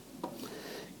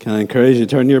Can I encourage you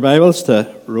to turn your Bibles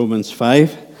to Romans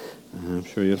 5? I'm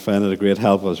sure you'll find it a great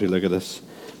help as we look at this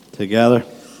together.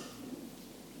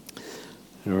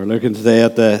 And we're looking today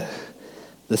at the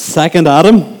second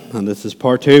Adam, and this is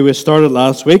part 2. We started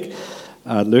last week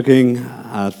looking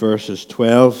at verses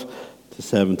 12 to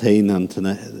 17, and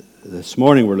this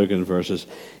morning we're looking at verses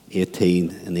 18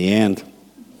 in the end.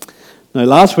 Now,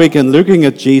 last week in looking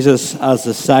at Jesus as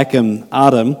the second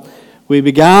Adam, we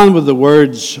began with the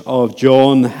words of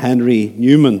John Henry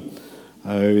Newman,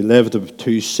 who lived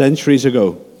 2 centuries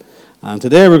ago. And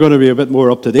today we're going to be a bit more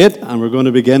up to date, and we're going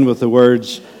to begin with the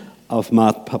words of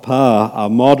Matt Papa, a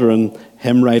modern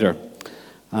hymn writer.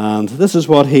 And this is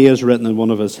what he has written in one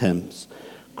of his hymns.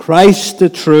 Christ the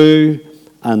true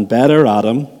and better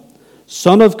Adam,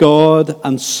 Son of God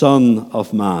and Son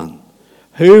of man,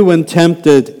 who when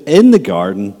tempted in the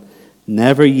garden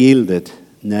never yielded,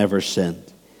 never sinned.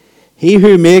 He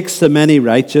who makes the many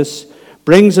righteous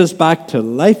brings us back to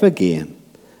life again.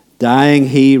 Dying,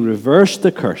 he reversed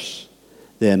the curse,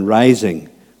 then rising,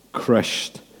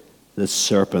 crushed the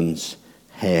serpent's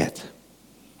head.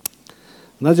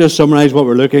 And I'll just summarize what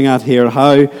we're looking at here,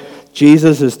 how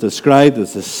Jesus is described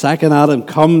as the second Adam,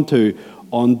 come to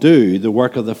undo the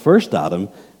work of the first Adam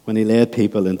when he led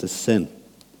people into sin.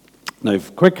 Now,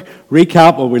 quick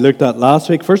recap what we looked at last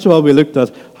week. First of all, we looked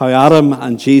at how Adam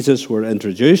and Jesus were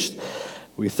introduced.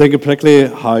 We think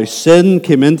particularly how sin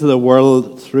came into the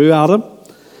world through Adam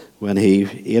when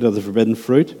he ate of the forbidden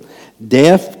fruit.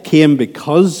 Death came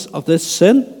because of this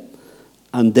sin,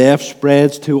 and death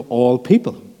spreads to all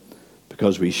people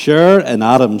because we share in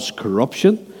Adam's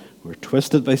corruption. We're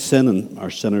twisted by sin and are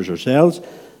sinners ourselves,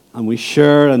 and we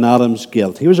share in Adam's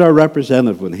guilt. He was our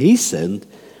representative. When he sinned,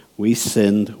 we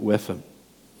sinned with him.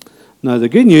 Now, the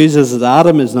good news is that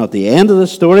Adam is not the end of the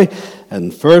story.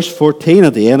 In verse 14,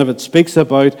 at the end of it, speaks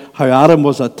about how Adam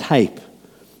was a type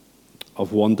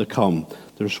of one to come.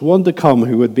 There's one to come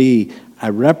who would be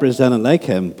a representative like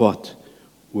him, but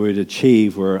would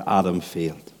achieve where Adam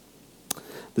failed.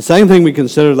 The second thing we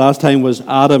considered last time was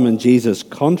Adam and Jesus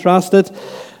contrasted.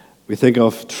 We think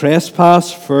of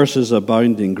trespass versus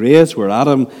abounding grace, where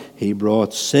Adam, he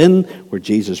brought sin, where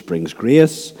Jesus brings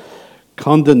grace.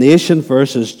 Condemnation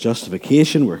versus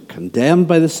justification. We're condemned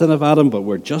by the sin of Adam, but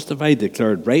we're justified,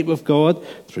 declared right with God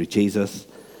through Jesus.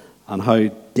 And how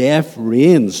death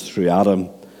reigns through Adam,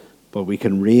 but we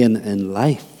can reign in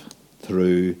life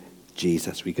through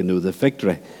Jesus. We can know the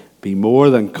victory, be more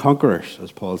than conquerors,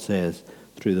 as Paul says,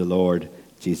 through the Lord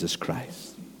Jesus Christ.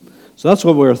 So that's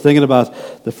what we're thinking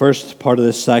about, the first part of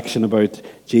this section about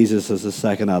Jesus as the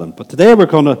second Adam. But today we're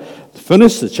going to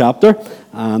finish the chapter,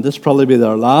 and this will probably be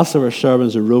our last of our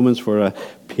sermons in Romans for a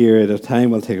period of time.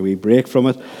 We'll take a wee break from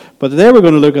it. But today we're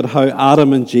going to look at how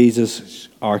Adam and Jesus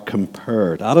are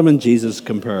compared. Adam and Jesus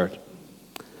compared.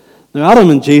 Now, Adam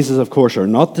and Jesus, of course, are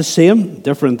not the same,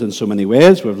 different in so many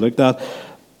ways we've looked at.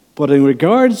 But in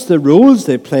regards to the roles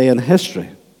they play in history,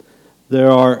 there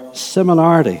are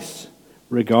similarities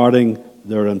regarding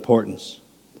their importance.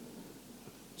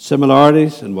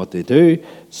 Similarities in what they do,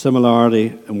 similarity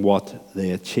in what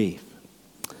they achieve.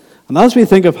 And as we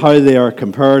think of how they are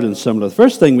compared and similar, the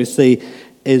first thing we see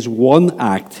is one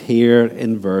act here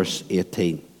in verse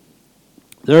 18.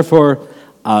 Therefore,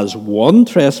 as one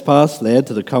trespass led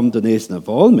to the condemnation of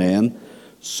all men,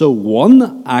 so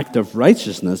one act of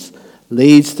righteousness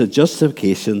leads to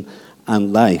justification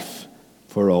and life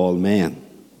for all men.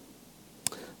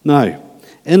 Now,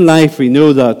 in life, we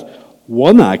know that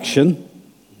one action,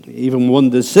 even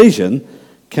one decision,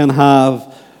 can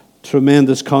have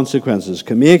tremendous consequences,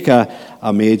 can make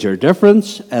a major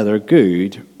difference, either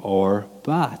good or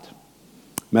bad.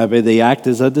 Maybe the act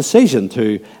is a decision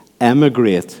to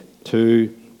emigrate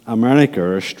to America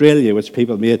or Australia, which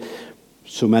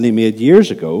so many made years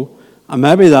ago, and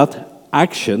maybe that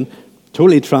action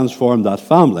totally transformed that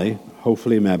family,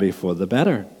 hopefully maybe for the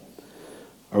better.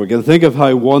 Or we can think of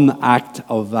how one act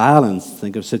of violence,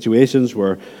 think of situations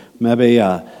where maybe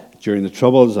during the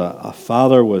Troubles a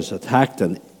father was attacked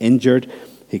and injured.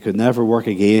 He could never work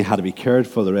again, had to be cared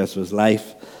for the rest of his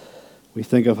life. We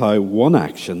think of how one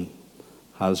action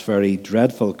has very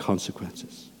dreadful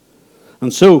consequences.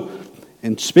 And so,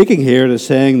 in speaking here, it is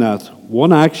saying that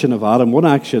one action of Adam, one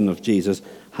action of Jesus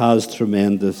has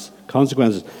tremendous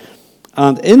consequences.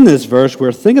 And in this verse,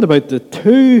 we're thinking about the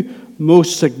two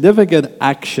most significant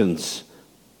actions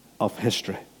of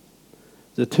history.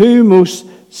 The two most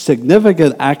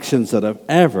significant actions that have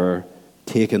ever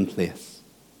taken place.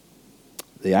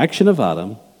 The action of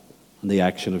Adam and the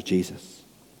action of Jesus.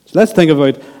 So let's think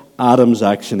about Adam's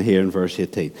action here in verse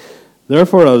 18.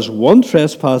 Therefore, as one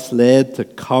trespass led to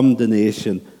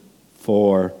condemnation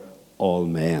for all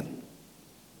men.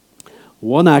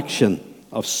 One action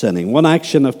of sinning, one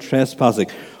action of trespassing,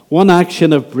 one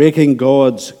action of breaking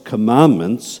God's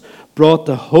commandments brought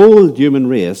the whole human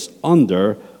race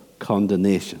under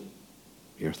condemnation.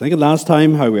 You were thinking last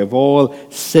time how we have all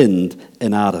sinned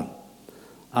in Adam.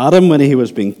 Adam, when he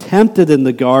was being tempted in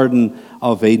the Garden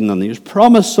of Eden, and he was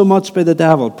promised so much by the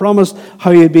devil, promised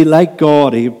how he'd be like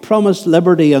God, he promised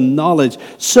liberty and knowledge,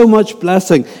 so much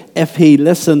blessing if he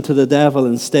listened to the devil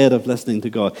instead of listening to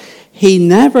God. He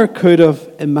never could have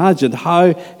imagined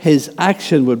how his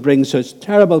action would bring such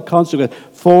terrible consequences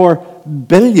for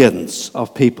billions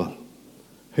of people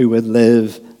who would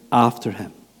live after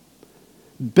him.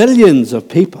 Billions of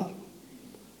people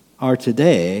are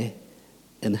today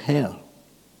in hell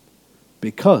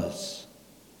because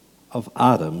of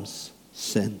Adam's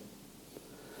sin.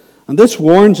 And this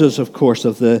warns us, of course,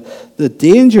 of the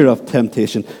danger of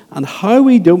temptation and how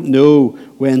we don't know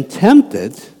when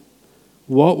tempted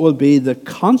what will be the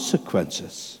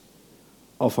consequences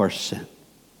of our sin.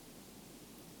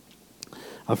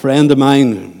 A friend of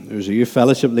mine, who was a youth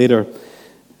fellowship leader,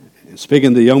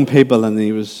 speaking to young people, and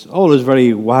he was always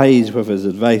very wise with his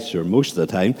advice, or most of the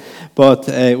time. But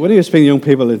when he was speaking to young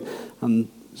people, and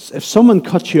if someone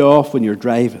cuts you off when you're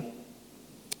driving,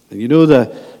 and you know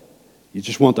that you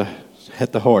just want to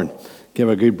hit the horn, give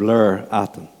a good blur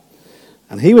at them.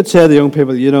 And he would say to the young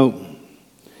people, you know,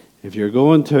 if you're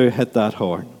going to hit that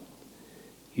horn,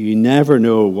 you never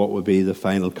know what will be the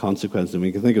final consequence. And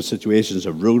we can think of situations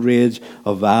of road rage,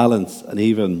 of violence, and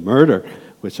even murder,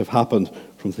 which have happened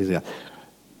from things like that.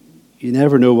 You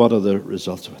never know what are the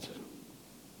results of it.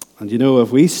 And you know,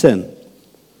 if we sin,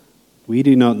 we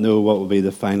do not know what will be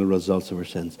the final results of our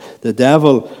sins. The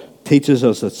devil teaches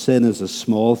us that sin is a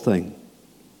small thing.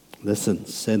 Listen,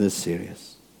 sin is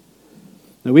serious.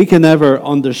 Now, we can never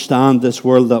understand this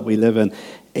world that we live in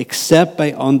except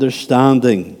by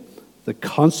understanding the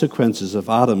consequences of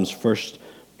Adam's first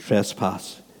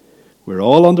trespass. We're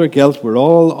all under guilt. We're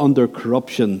all under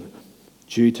corruption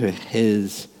due to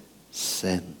his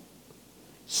sin.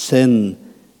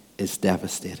 Sin is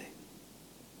devastating.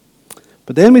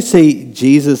 But then we see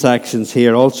Jesus' actions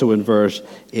here also in verse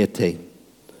 18. It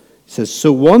says,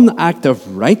 so one act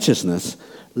of righteousness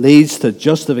leads to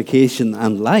justification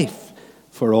and life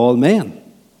for all men.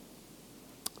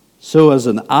 So as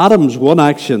in Adam's one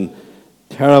action,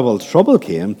 terrible trouble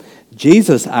came,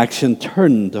 Jesus' action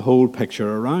turned the whole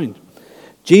picture around.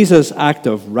 Jesus' act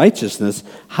of righteousness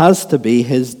has to be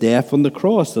his death on the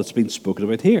cross that's been spoken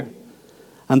about here.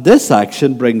 And this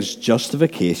action brings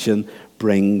justification,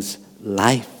 brings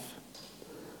life.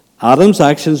 Adam's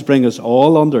actions bring us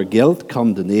all under guilt,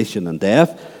 condemnation, and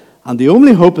death. And the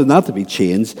only hope in that to be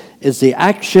changed is the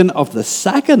action of the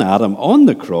second Adam on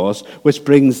the cross, which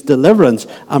brings deliverance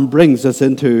and brings us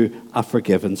into a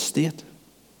forgiven state.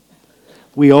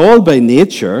 We all by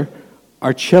nature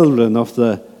are children of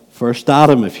the first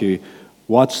Adam. If you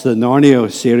watch the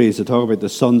Narnia series that talk about the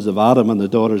sons of Adam and the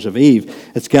daughters of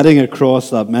Eve, it's getting across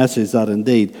that message that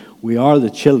indeed we are the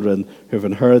children who have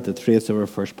inherited the traits of our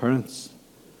first parents.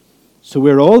 So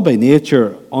we're all by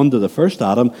nature under the first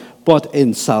Adam, but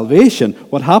in salvation,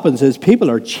 what happens is people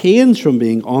are changed from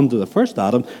being under the first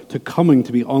Adam to coming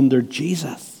to be under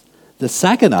Jesus, the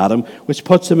second Adam, which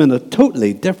puts them in a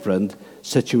totally different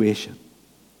situation.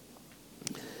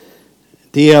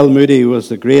 D.L. Moody was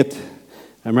the great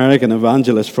American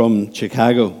evangelist from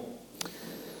Chicago.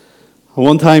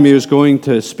 One time he was going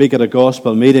to speak at a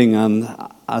gospel meeting, and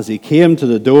as he came to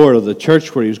the door of the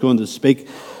church where he was going to speak,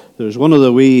 there was one of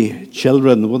the wee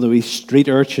children, one of the wee street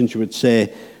urchins, you would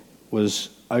say, was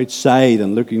outside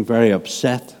and looking very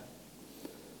upset.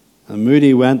 And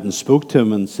Moody went and spoke to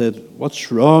him and said,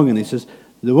 what's wrong? And he says,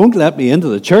 they won't let me into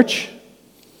the church.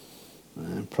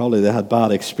 Probably they had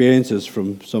bad experiences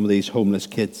from some of these homeless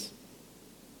kids.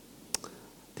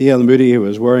 D.L. Moody, who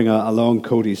was wearing a long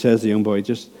coat, he says to the young boy,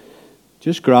 just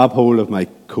grab hold of my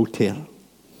coattail.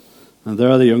 And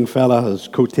there the young fella has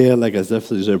coattail like as if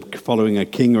he's following a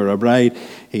king or a bride.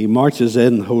 He marches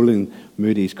in holding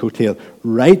Moody's coattail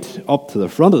right up to the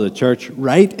front of the church,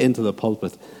 right into the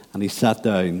pulpit, and he sat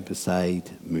down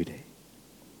beside Moody.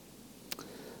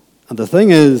 And the thing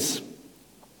is,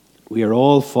 we are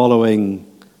all following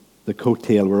the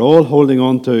coattail. We're all holding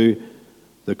on to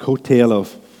the coattail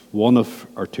of one of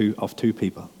two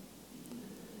people.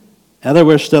 Either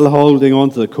we're still holding on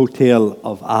to the coattail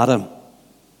of Adam,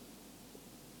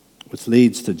 which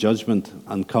leads to judgment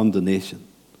and condemnation,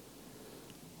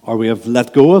 or we have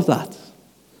let go of that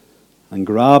and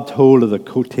grabbed hold of the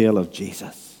coattail of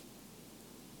Jesus,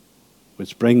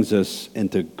 which brings us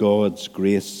into God's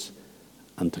grace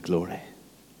and to glory.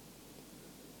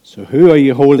 So who are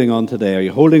you holding on today? Are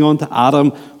you holding on to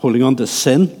Adam, holding on to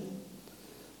sin?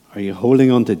 Are you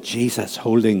holding on to Jesus,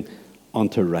 holding on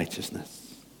to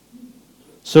righteousness?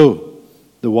 So,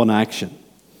 the one action.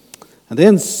 And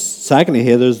then secondly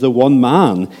here, there's the one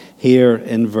man here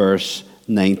in verse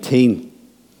 19.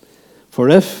 For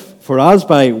as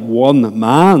by one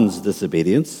man's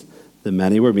disobedience the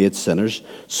many were made sinners,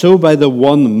 so by the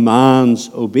one man's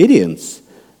obedience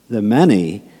the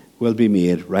many will be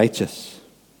made righteous.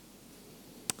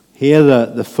 Here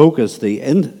the focus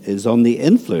is on the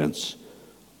influence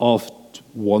of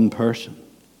one person.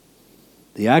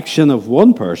 The action of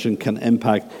one person can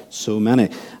impact so many.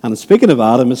 And speaking of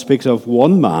Adam, it speaks of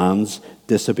one man's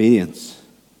disobedience.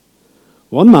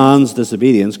 One man's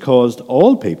disobedience caused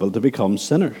all people to become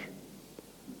sinners.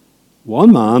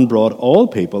 One man brought all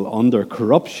people under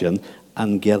corruption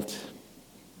and guilt.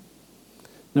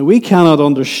 Now, we cannot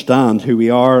understand who we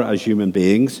are as human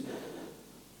beings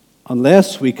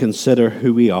unless we consider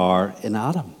who we are in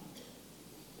Adam.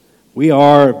 We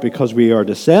are, because we are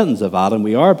descendants of Adam,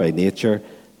 we are by nature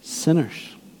sinners.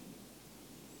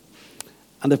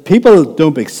 And if people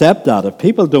don't accept that, if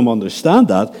people don't understand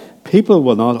that, people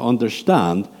will not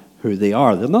understand who they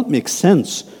are. They'll not make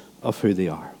sense of who they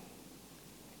are.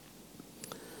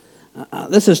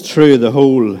 This is true, the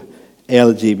whole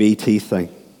LGBT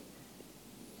thing.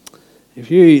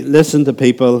 If you listen to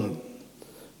people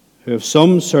who have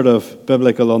some sort of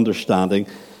biblical understanding,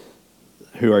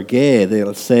 who are gay,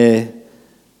 they'll say,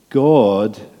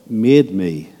 God made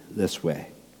me this way.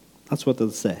 That's what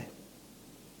they'll say.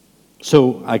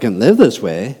 So I can live this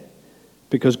way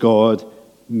because God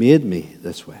made me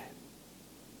this way.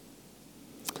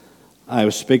 I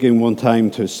was speaking one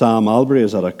time to Sam Albury. I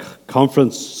was at a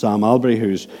conference. Sam Albury,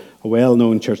 who's a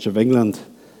well-known Church of England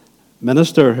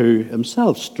minister who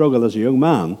himself struggled as a young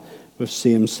man with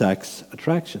same-sex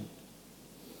attraction.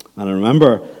 And I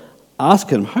remember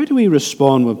asking him, how do we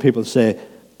respond when people say,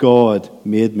 God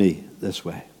made me this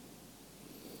way?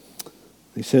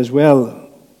 He says, well,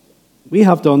 we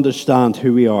have to understand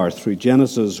who we are through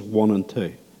Genesis 1 and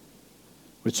 2,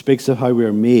 which speaks of how we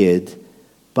are made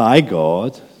by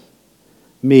God,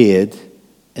 made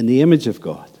in the image of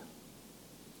God.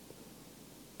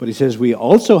 But he says we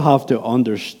also have to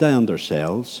understand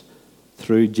ourselves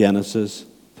through Genesis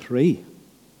 3.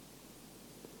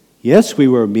 Yes, we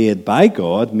were made by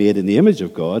God, made in the image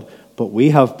of God, but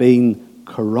we have been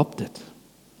corrupted.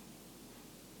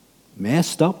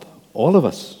 Messed up, all of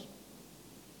us.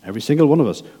 Every single one of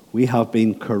us. We have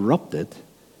been corrupted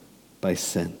by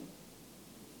sin.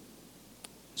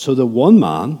 So the one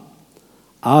man,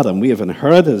 Adam, we have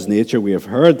inherited his nature, we have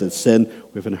inherited his sin,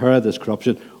 we've inherited his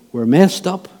corruption. We're messed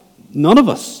up. None of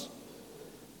us.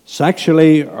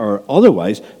 Sexually or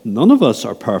otherwise, none of us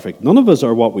are perfect. None of us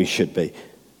are what we should be.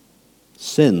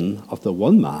 Sin of the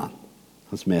one man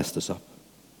has messed us up.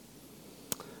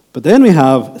 But then we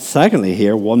have, secondly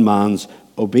here, one man's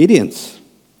obedience.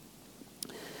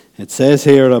 It says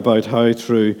here about how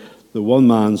through the one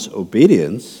man's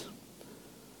obedience,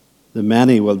 the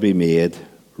many will be made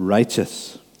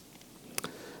righteous.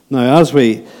 Now, as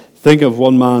we think of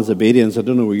one man's obedience, I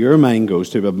don't know where your mind goes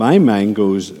to, but my mind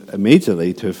goes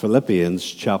immediately to Philippians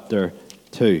chapter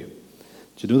 2.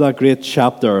 Do you know that great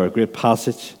chapter, or a great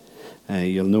passage?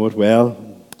 You'll know it well.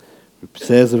 It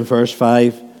says in verse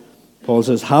 5, Paul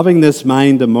says, having this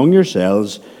mind among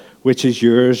yourselves, which is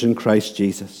yours in Christ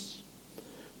Jesus,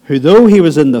 who though he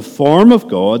was in the form of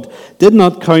God, did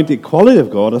not count the equality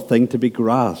of God a thing to be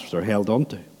grasped or held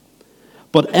onto,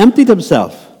 but emptied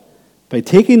himself by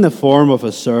taking the form of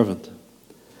a servant,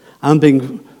 and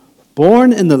being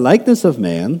born in the likeness of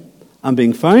men, and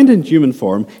being found in human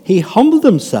form, he humbled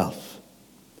himself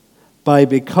by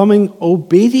becoming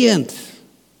obedient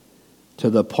to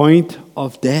the point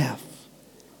of death,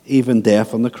 even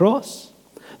death on the cross.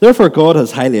 Therefore God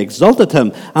has highly exalted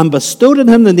him and bestowed on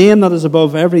him the name that is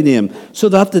above every name, so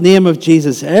that the name of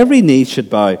Jesus every knee should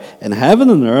bow in heaven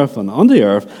and earth and on the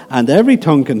earth, and every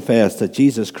tongue confess that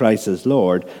Jesus Christ is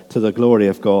Lord, to the glory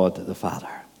of God the Father.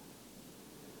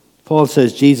 Paul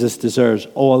says Jesus deserves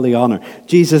all the honor.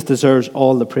 Jesus deserves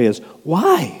all the praise.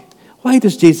 Why? Why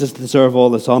does Jesus deserve all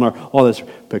this honor? All this?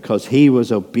 Because he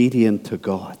was obedient to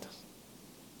God,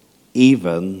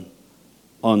 even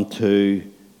unto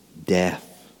death.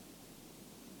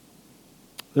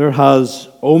 There has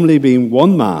only been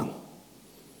one man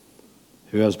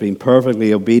who has been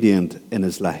perfectly obedient in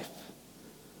his life,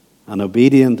 and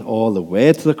obedient all the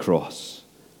way to the cross,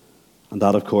 and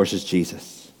that, of course, is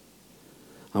Jesus.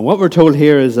 And what we're told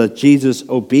here is that Jesus'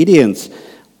 obedience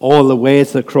all the way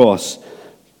to the cross,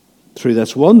 through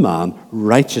this one man,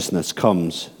 righteousness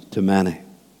comes to many.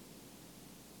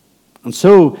 And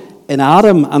so, in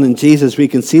Adam and in Jesus, we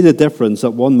can see the difference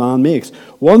that one man makes.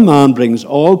 One man brings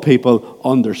all people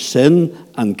under sin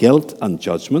and guilt and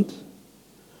judgment.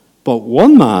 But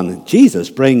one man, Jesus,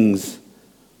 brings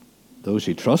those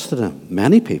who trusted him,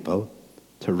 many people,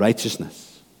 to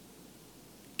righteousness.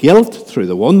 Guilt through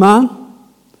the one man,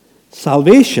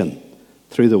 salvation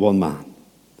through the one man.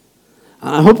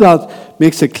 And I hope that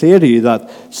makes it clear to you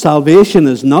that salvation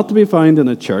is not to be found in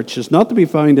a church, it's not to be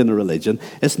found in a religion,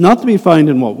 it's not to be found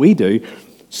in what we do.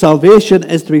 Salvation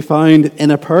is to be found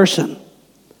in a person,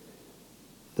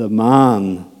 the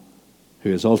man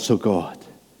who is also God,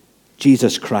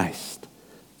 Jesus Christ,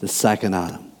 the second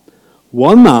Adam.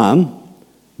 One man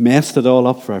messed it all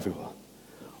up for everyone.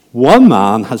 One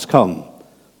man has come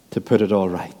to put it all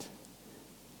right,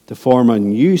 to form a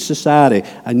new society,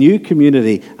 a new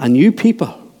community, a new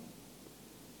people.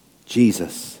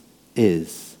 Jesus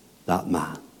is that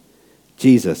man.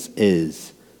 Jesus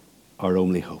is our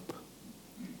only hope.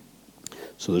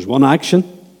 So there's one action,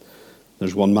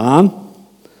 there's one man,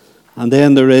 and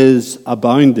then there is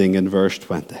abounding in verse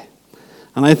 20.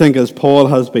 And I think as Paul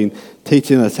has been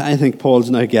teaching us, I think Paul's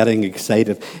now getting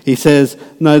excited. He says,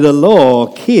 now the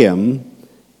law came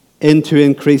in to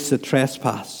increase the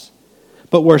trespass.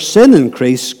 But where sin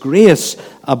increased, grace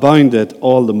abounded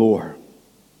all the more.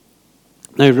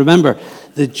 Now remember,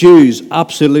 the Jews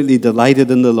absolutely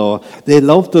delighted in the law. They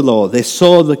loved the law. They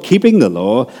saw the keeping the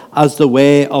law as the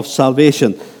way of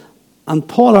salvation. And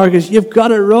Paul argues, you've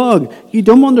got it wrong. You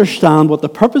don't understand what the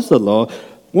purpose of the law.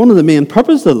 One of the main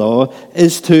purposes of the law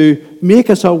is to make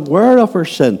us aware of our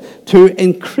sin, to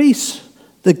increase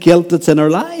the guilt that's in our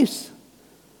lives.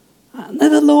 Now,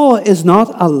 the law is not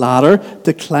a ladder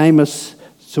to climb us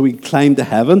so we climb to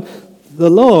heaven. The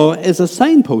law is a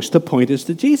signpost to point us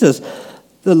to Jesus.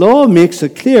 The law makes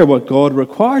it clear what God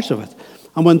requires of it.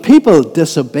 And when people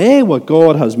disobey what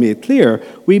God has made clear,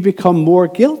 we become more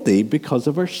guilty because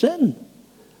of our sin.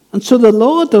 And so the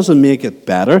law doesn't make it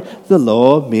better, the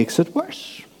law makes it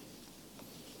worse.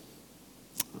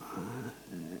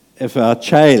 If a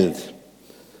child,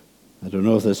 I don't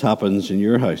know if this happens in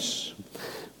your house,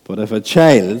 but if a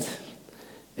child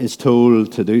is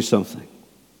told to do something.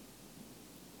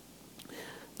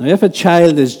 Now, if a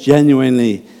child is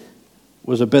genuinely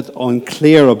was a bit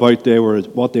unclear about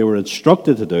what they were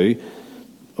instructed to do,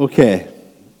 okay,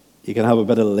 you can have a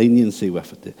bit of leniency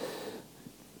with it.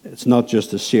 It's not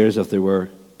just as serious if they were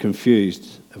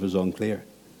confused, if it was unclear.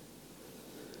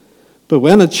 But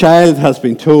when a child has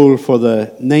been told for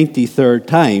the 93rd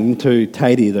time to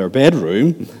tidy their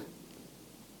bedroom,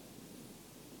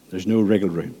 there's no wriggle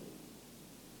room.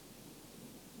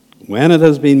 When it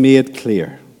has been made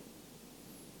clear,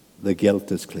 the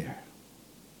guilt is clear.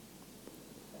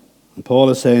 And Paul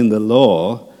is saying the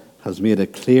law has made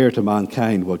it clear to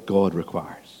mankind what God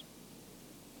requires.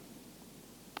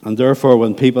 And therefore,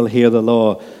 when people hear the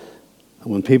law,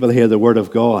 when people hear the word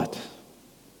of God,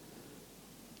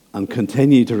 and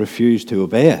continue to refuse to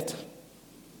obey it,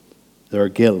 their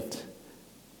guilt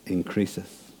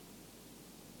increases.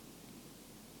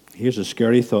 Here's a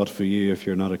scary thought for you if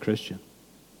you're not a Christian.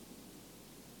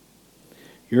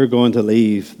 You're going to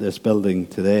leave this building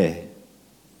today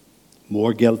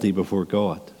more guilty before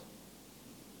God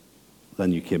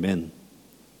than you came in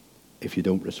if you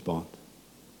don't respond.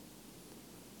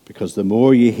 Because the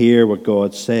more you hear what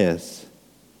God says,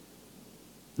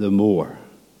 the more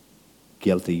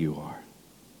guilty you are.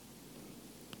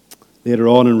 Later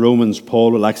on in Romans,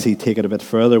 Paul will actually take it a bit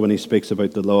further when he speaks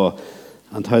about the law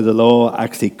and how the law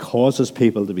actually causes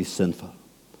people to be sinful.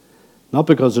 Not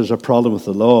because there's a problem with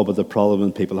the law, but the problem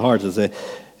in people's hearts.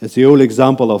 It's the old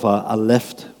example of a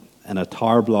lift in a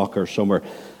tower block or somewhere.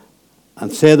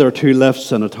 And say there are two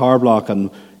lifts in a tower block,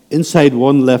 and inside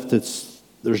one lift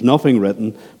there's nothing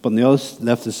written, but in the other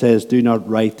lift it says, do not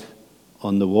write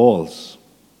on the walls.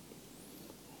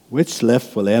 Which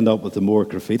lift will end up with the more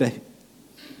graffiti?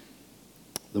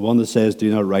 The one that says, do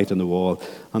not write on the wall.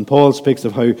 And Paul speaks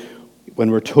of how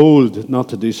when we're told not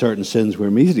to do certain sins, we're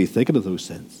immediately thinking of those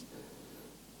sins.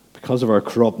 Because of our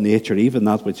corrupt nature, even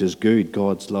that which is good,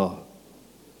 God's law,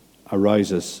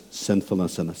 arouses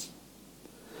sinfulness in us.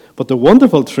 But the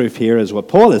wonderful truth here is what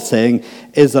Paul is saying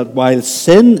is that while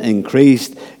sin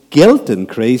increased, guilt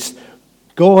increased,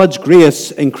 God's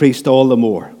grace increased all the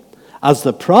more. As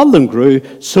the problem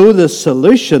grew, so the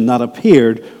solution that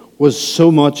appeared was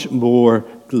so much more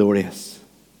glorious.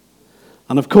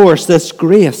 And of course, this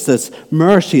grace, this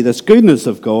mercy, this goodness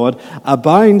of God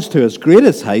abounds to its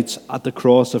greatest heights at the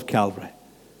cross of Calvary.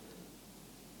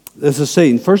 This is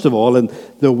seen, first of all, in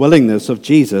the willingness of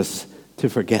Jesus to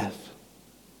forgive.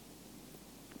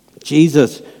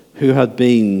 Jesus, who had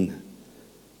been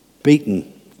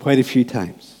beaten quite a few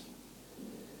times.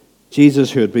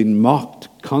 Jesus who had been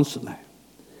mocked constantly.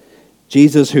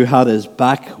 Jesus who had his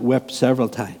back whipped several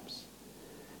times.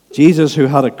 Jesus who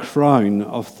had a crown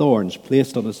of thorns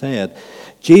placed on his head.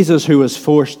 Jesus who was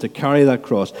forced to carry that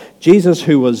cross. Jesus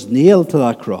who was nailed to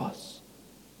that cross.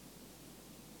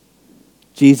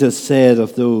 Jesus said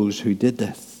of those who did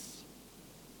this,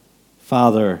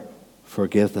 Father,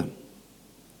 forgive them,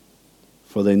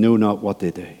 for they know not what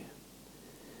they do.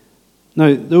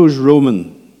 Now, those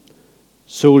Roman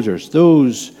soldiers,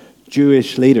 those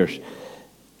Jewish leaders,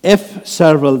 if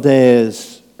several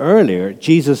days earlier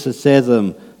Jesus had said to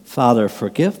them, Father,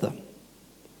 forgive them,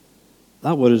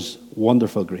 that was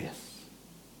wonderful grace.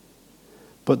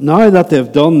 But now that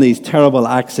they've done these terrible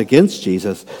acts against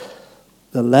Jesus,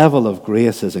 the level of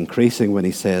grace is increasing when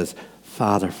he says,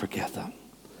 Father, forgive them.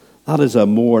 That is a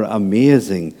more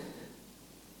amazing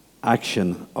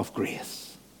action of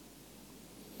grace.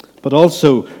 But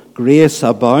also, grace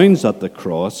abounds at the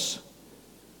cross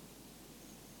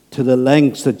to the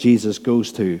lengths that Jesus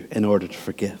goes to in order to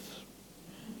forgive.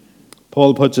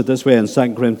 Paul puts it this way in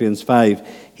 2 Corinthians 5,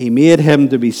 he made him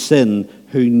to be sin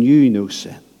who knew no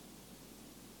sin.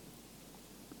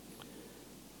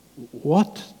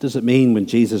 What does it mean when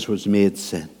Jesus was made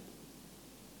sin?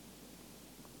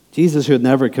 Jesus, who had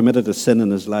never committed a sin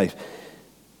in his life,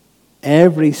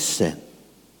 every sin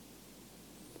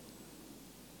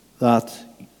that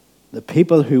the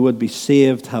people who would be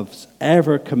saved have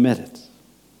ever committed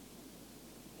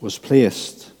was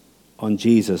placed on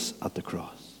Jesus at the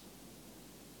cross.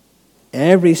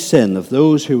 Every sin of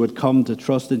those who would come to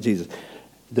trust in Jesus,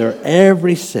 their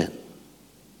every sin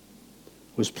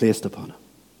was placed upon him.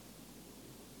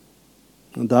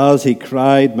 And as he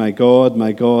cried, my God,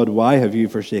 why have you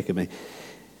forsaken me?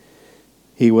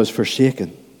 He was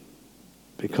forsaken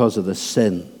because of the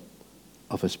sin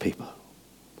of his people.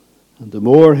 And the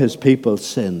more his people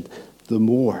sinned, the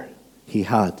more he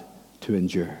had to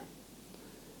endure.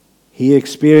 He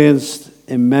experienced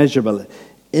immeasurable,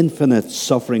 infinite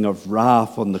suffering of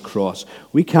wrath on the cross.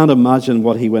 We can't imagine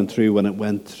what he went through when it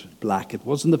went black. It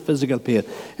wasn't the physical pain.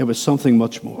 It was something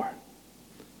much more.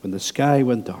 When the sky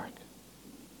went dark,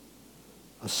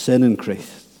 as sin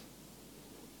increased,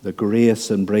 the grace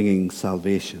in bringing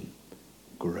salvation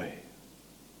grew.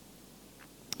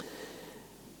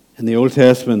 In the Old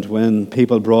Testament, when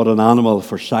people brought an animal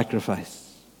for sacrifice,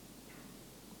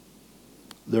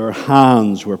 their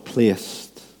hands were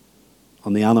placed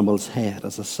on the animal's head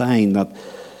as a sign that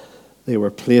they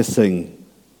were placing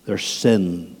their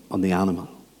sin on the animal.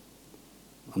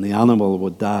 And the animal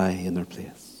would die in their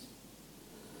place.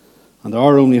 And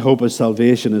our only hope of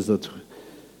salvation is that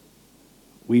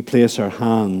we place our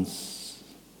hands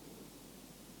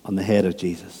on the head of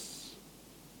Jesus,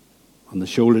 on the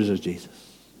shoulders of Jesus,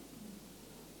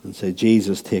 and say,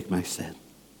 Jesus, take my sin.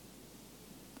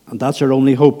 And that's our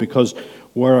only hope, because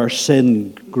where our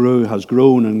sin has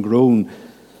grown and grown,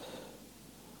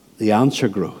 the answer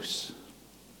grows.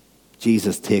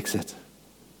 Jesus takes it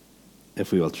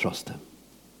if we will trust him.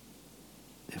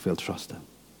 If we'll trust him.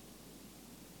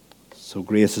 So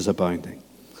grace is abounding.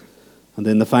 And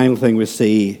then the final thing we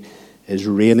see is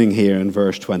reigning here in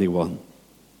verse 21.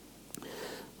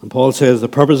 And Paul says the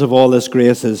purpose of all this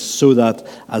grace is so that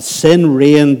as sin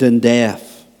reigned in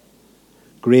death,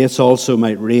 grace also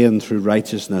might reign through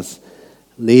righteousness,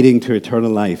 leading to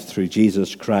eternal life through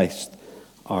Jesus Christ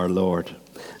our Lord.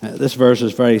 This verse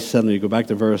is very similar. You go back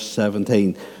to verse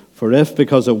 17. For if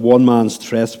because of one man's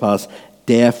trespass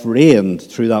death reigned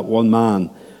through that one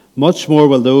man, much more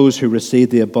will those who receive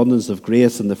the abundance of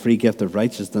grace and the free gift of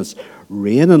righteousness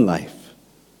reign in life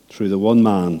through the one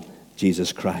man,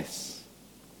 Jesus Christ.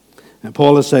 And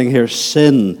Paul is saying here,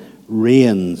 sin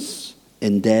reigns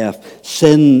in death.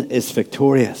 Sin is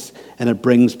victorious, and it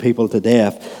brings people to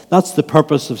death. That's the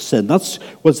purpose of sin. That's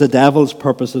what's the devil's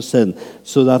purpose of sin,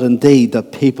 so that indeed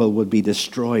that people would be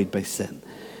destroyed by sin.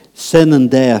 Sin and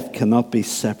death cannot be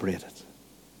separated.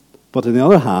 But on the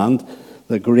other hand,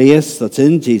 the grace that's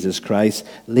in Jesus Christ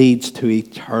leads to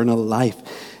eternal life.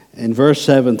 In verse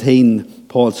 17,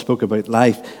 Paul spoke about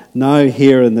life. Now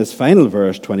here in this final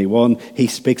verse, 21, he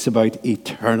speaks about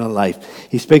eternal life.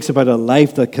 He speaks about a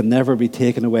life that can never be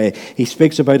taken away. He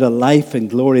speaks about a life in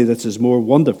glory that is more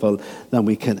wonderful than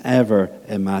we can ever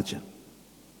imagine.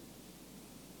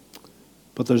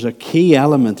 But there's a key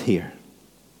element here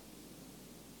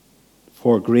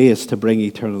for grace to bring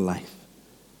eternal life.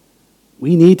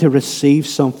 We need to receive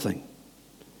something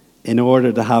in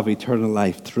order to have eternal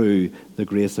life through the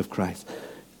grace of Christ.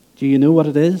 Do you know what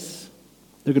it is?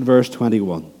 Look at verse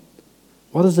 21.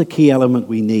 What is the key element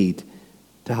we need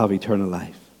to have eternal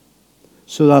life?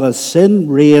 so that as sin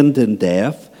reigned in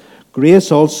death,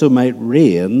 grace also might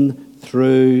reign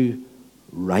through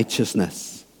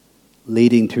righteousness,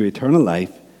 leading to eternal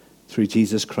life through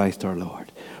Jesus Christ our Lord.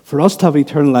 For us to have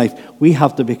eternal life, we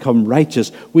have to become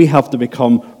righteous. We have to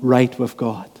become right with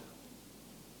God.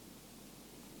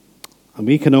 And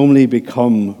we can only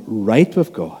become right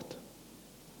with God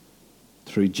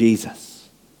through Jesus,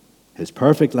 his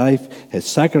perfect life, his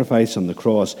sacrifice on the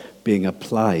cross being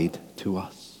applied to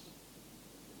us.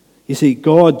 You see,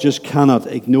 God just cannot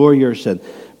ignore your sin.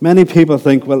 Many people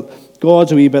think, well,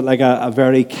 God's a wee bit like a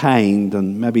very kind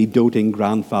and maybe doting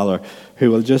grandfather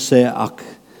who will just say,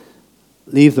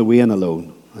 leave the wean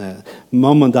alone.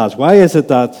 Mum and dads, why is it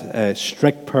that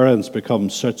strict parents become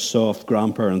such soft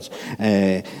grandparents?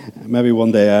 Maybe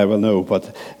one day I will know.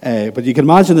 But you can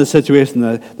imagine the situation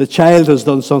that the child has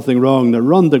done something wrong. They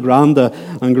run to Granda,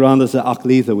 and Granda says,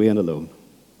 leave the wean alone.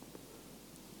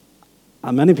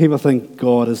 And many people think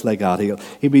God is like that.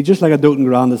 He'd be just like a doting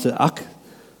Granda and say,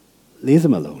 leave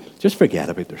them alone. Just forget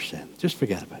about their sin. Just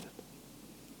forget about it.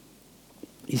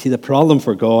 You see, the problem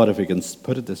for God, if we can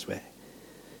put it this way,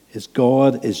 is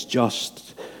God is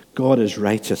just. God is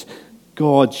righteous.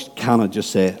 God cannot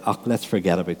just say, let's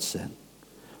forget about sin.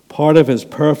 Part of his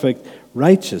perfect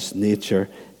righteous nature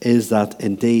is that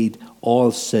indeed all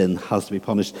sin has to be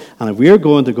punished. And if we're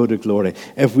going to go to glory,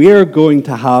 if we're going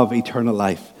to have eternal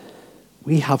life,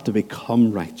 we have to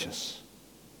become righteous.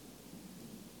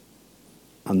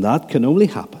 And that can only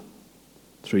happen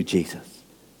through Jesus.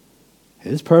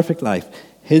 His perfect life,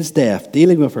 his death,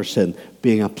 dealing with our sin,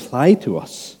 being applied to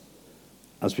us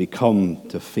as we come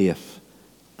to faith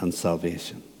and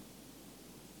salvation.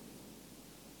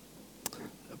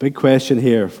 A big question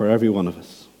here for every one of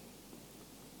us.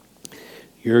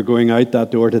 You're going out that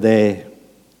door today.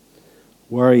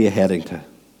 Where are you heading to?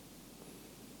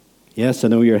 Yes, I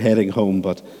know you're heading home,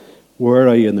 but where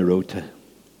are you on the road to?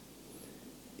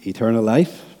 Eternal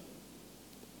life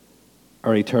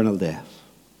or eternal death?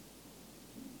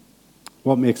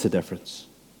 What makes a difference?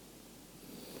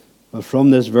 Well,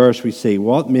 from this verse we see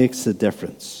what makes the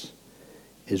difference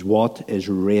is what is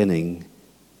reigning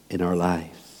in our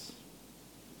lives.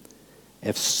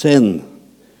 If sin,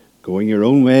 going your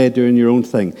own way, doing your own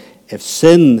thing, if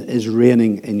sin is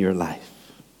reigning in your life,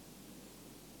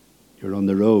 you're on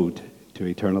the road to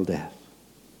eternal death.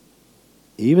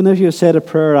 Even if you said a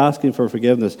prayer asking for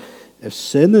forgiveness, if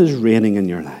sin is reigning in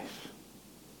your life,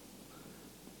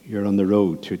 you're on the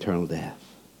road to eternal death.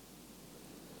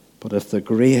 But if the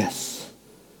grace,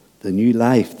 the new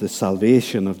life, the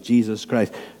salvation of Jesus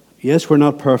Christ, yes, we're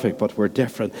not perfect, but we're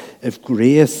different. If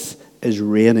grace is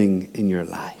reigning in your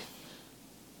life,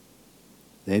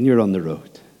 then you're on the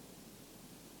road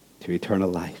to eternal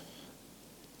life,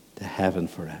 to heaven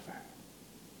forever.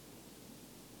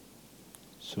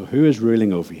 So who is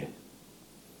ruling over you?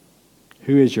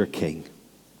 Who is your king?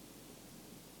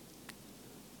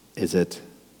 Is it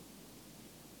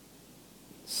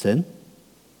sin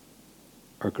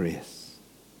or grace?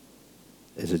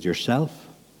 Is it yourself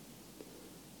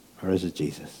or is it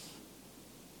Jesus?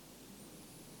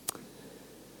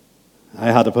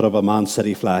 I had to put up a Man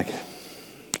City flag.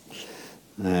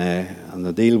 And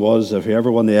the deal was if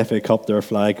whoever won the FA Cup, their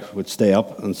flag would stay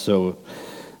up. And so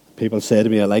people say to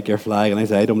me, I like your flag. And I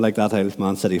say, I don't like that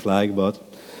Man City flag. But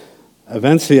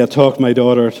eventually I talked my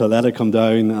daughter to let it come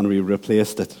down and we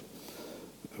replaced it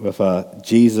with a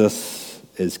Jesus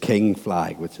is King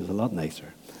flag, which is a lot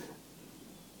nicer.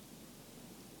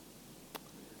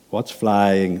 What's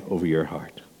flying over your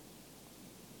heart?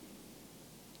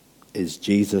 Is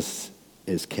Jesus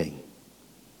is King?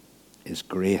 Is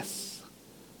grace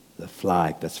the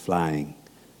flag that's flying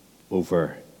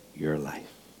over your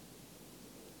life?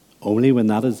 Only when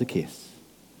that is the case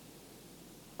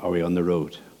are we on the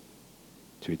road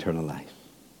to eternal life.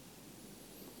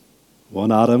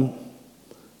 One Adam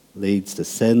leads to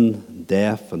sin,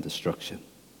 death, and destruction.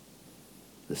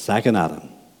 The second Adam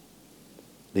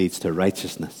leads to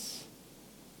righteousness,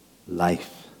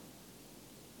 life,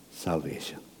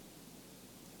 salvation.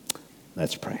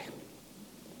 Let's pray.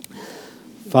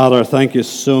 Father, thank you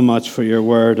so much for your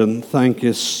word, and thank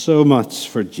you so much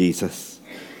for Jesus.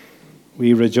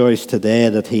 We rejoice today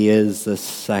that he is the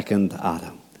second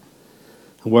Adam.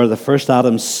 And where the first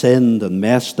Adam sinned and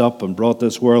messed up and brought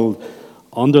this world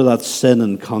under that sin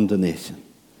and condemnation,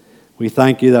 we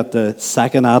thank you that the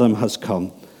second Adam has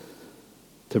come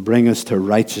to bring us to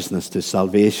righteousness, to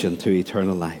salvation, to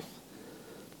eternal life.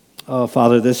 Oh,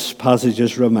 Father, this passage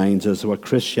just reminds us what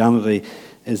Christianity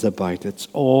is about. It's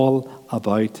all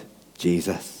about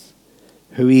Jesus,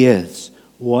 who he is,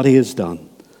 what he has done,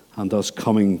 and us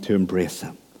coming to embrace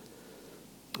him.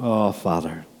 Oh,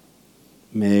 Father,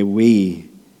 May we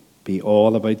be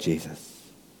all about Jesus.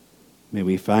 May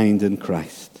we find in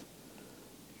Christ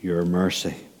your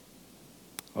mercy.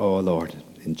 Oh Lord,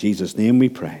 in Jesus' name we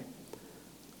pray.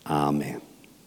 Amen.